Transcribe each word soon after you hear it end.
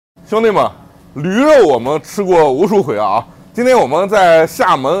兄弟们，驴肉我们吃过无数回啊！今天我们在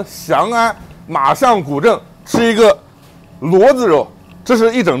厦门翔安马巷古镇吃一个骡子肉，这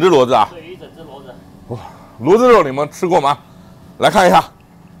是一整只骡子啊！对，一整只骡子。哇，骡子肉你们吃过吗？来看一下，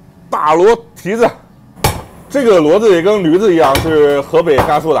大骡蹄子，这个骡子也跟驴子一样是河北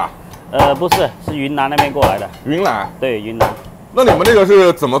甘肃的。不是，是云南那边过来的。云南？对，云南。那你们这个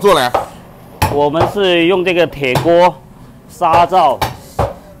是怎么做呢？我们是用这个铁锅、沙灶、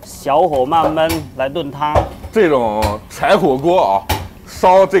小火慢焖来炖汤。这种柴火锅啊，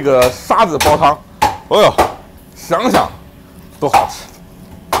烧这个沙子煲汤，哦呦，想想都好吃。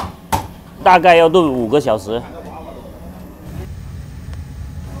大概要炖5个小时。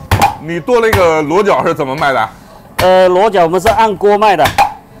你剁那个螺脚是怎么卖的？螺脚我们是按锅卖的，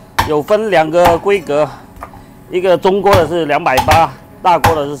有分2个规格，一个中锅的是280，大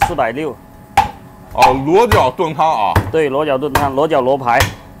锅的是460。哦，螺脚炖汤啊？对，螺脚炖汤，螺脚螺排。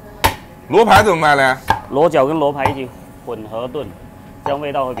螺排怎么卖呢？螺脚跟螺排一起混合炖，这样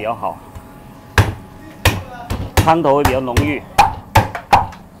味道会比较好，汤头会比较浓郁。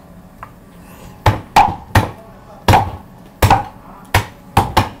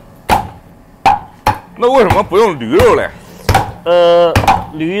那为什么不用驴肉嘞？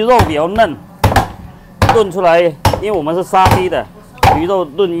驴肉比较嫩，炖出来，因为我们是沙逼的，驴肉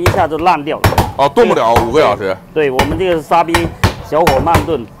炖一下就烂掉了。哦，炖不了5个小时。对，我们这个是沙逼，小火慢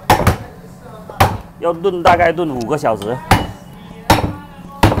炖，要炖大概炖5个小时。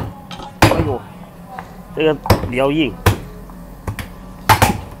哎呦，这个比较硬。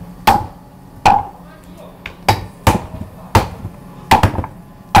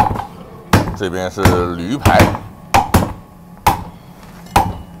这边是驴排，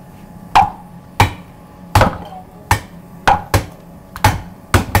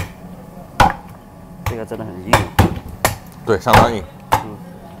这个真的很硬，对，相当硬，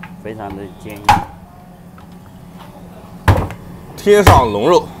非常的坚硬。天上龙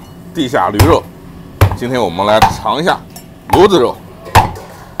肉，地下驴肉，今天我们来尝一下骡子肉，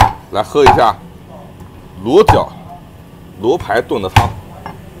来喝一下螺脚、螺排炖的汤。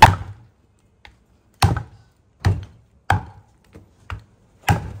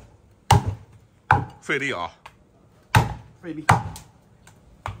费力啊，费力。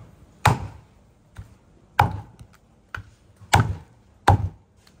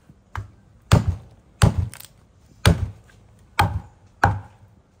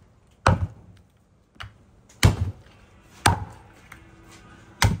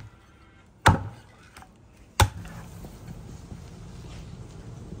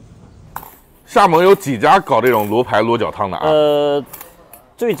厦门有几家搞这种螺排螺脚汤的啊？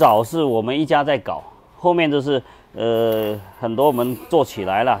最早是我们一家在搞，后面就是很多我们做起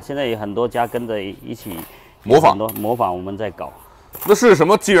来了，现在有很多家跟着一起模仿我们在搞。那是什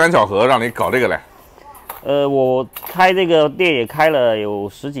么机缘巧合让你搞这个嘞？我开这个店也开了有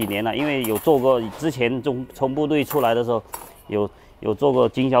10几年了，因为有做过，之前从部队出来的时候，有做过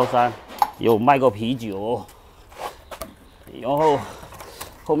经销商，有卖过啤酒，然后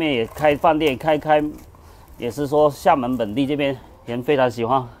后面也开饭店，开也是说厦门本地这边人非常喜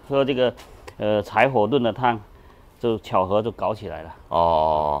欢喝这个柴火炖的汤，就巧合就搞起来了。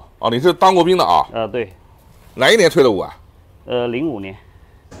哦，你是当过兵的啊？对。哪一年退的伍啊？05年。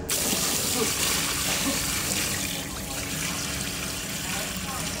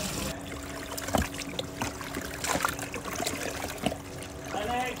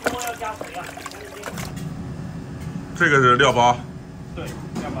锅要加水啊。这个是料包。对，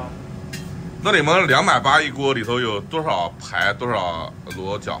料包。那你们280一锅里头有多少排，多少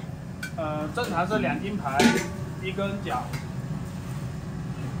螺脚？正常是2斤排，1根脚。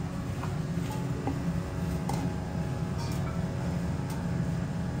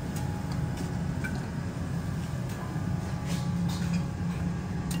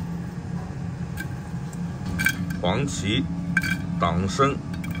黄芪、党参、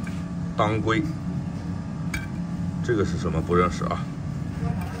当归，这个是什么？不认识啊。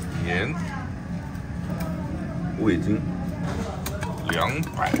盐、味精280，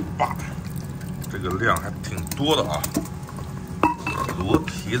这个量还挺多的啊。螺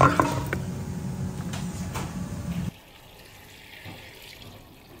蹄子，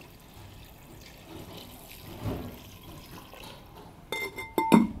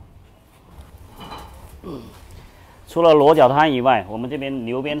除了螺脚汤以外，我们这边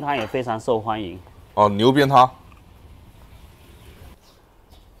牛鞭汤也非常受欢迎。哦，牛鞭汤。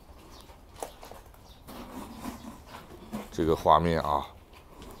这个画面啊，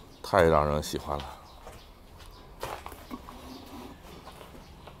太让人喜欢了。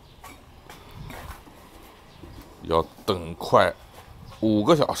要等快5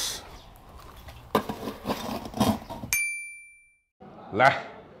个小时。来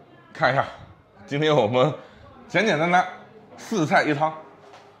看一下，今天我们简简单单4菜1汤，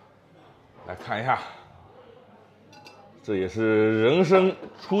来看一下，这也是人生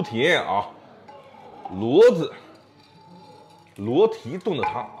初体验啊，裸蹄炖的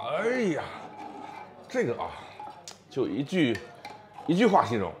汤。哎呀，这个啊，就一句话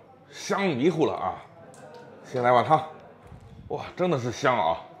形容，香迷糊了啊！先来碗汤，哇，真的是香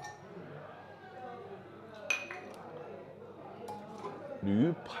啊！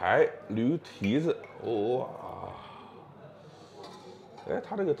驴蹄子，哇！哎，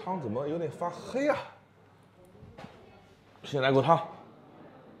它这个汤怎么有点发黑啊？先来口汤。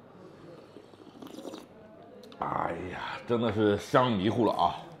哎呀，真的是香迷糊了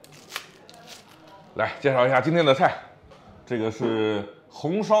啊！来介绍一下今天的菜，这个是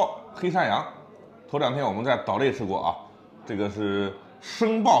红烧黑山羊，头2天我们在岛内吃过啊。这个是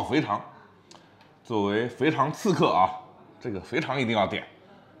生爆肥肠，作为肥肠刺客啊，这个肥肠一定要点。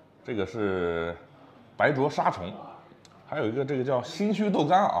这个是白灼沙虫，还有一个这个叫心须豆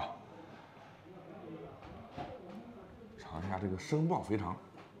干啊。尝一下这个生爆肥肠。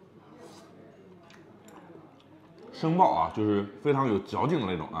生爆啊，就是非常有嚼劲的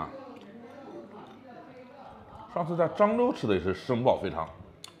那种啊。上次在漳州吃的也是生爆肥肠，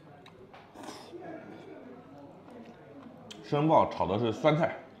生爆炒的是酸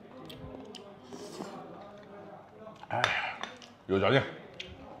菜，哎，有嚼劲。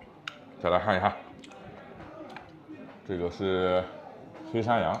再来看一下，这个是黑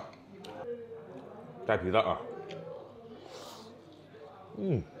山羊，带皮的啊。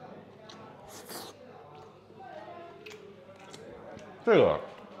这个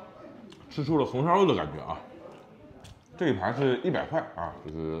吃出了红烧肉的感觉啊。这一盘是100块啊，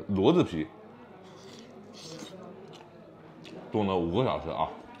就是骡子皮，炖了5个小时啊。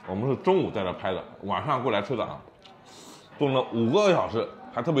我们是中午在这拍的，晚上过来吃的啊。炖了5个小时，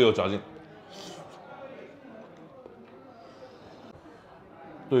还特别有嚼劲。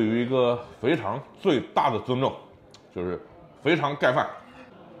对于一个肥肠最大的尊重，就是肥肠盖饭。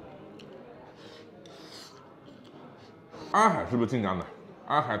安海是不是晋江的？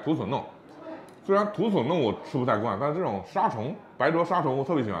安海土笋冻，虽然土笋冻我吃不太惯，但是这种沙虫，白灼沙虫我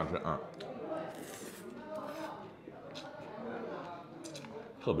特别喜欢吃啊，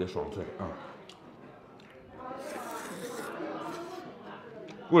特别爽脆啊。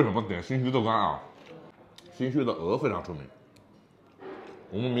为什么点新须豆干啊？新须的鹅非常出名，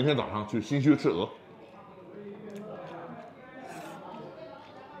我们明天早上去新须吃鹅。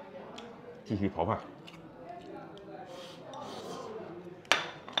继续刨饭。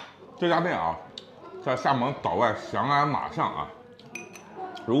这家店啊，在厦门岛外翔安马巷啊，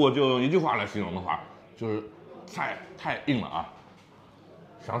如果就用一句话来形容的话，就是菜太硬了啊。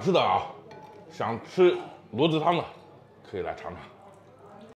想吃的啊，想吃骡子汤的，可以来尝尝。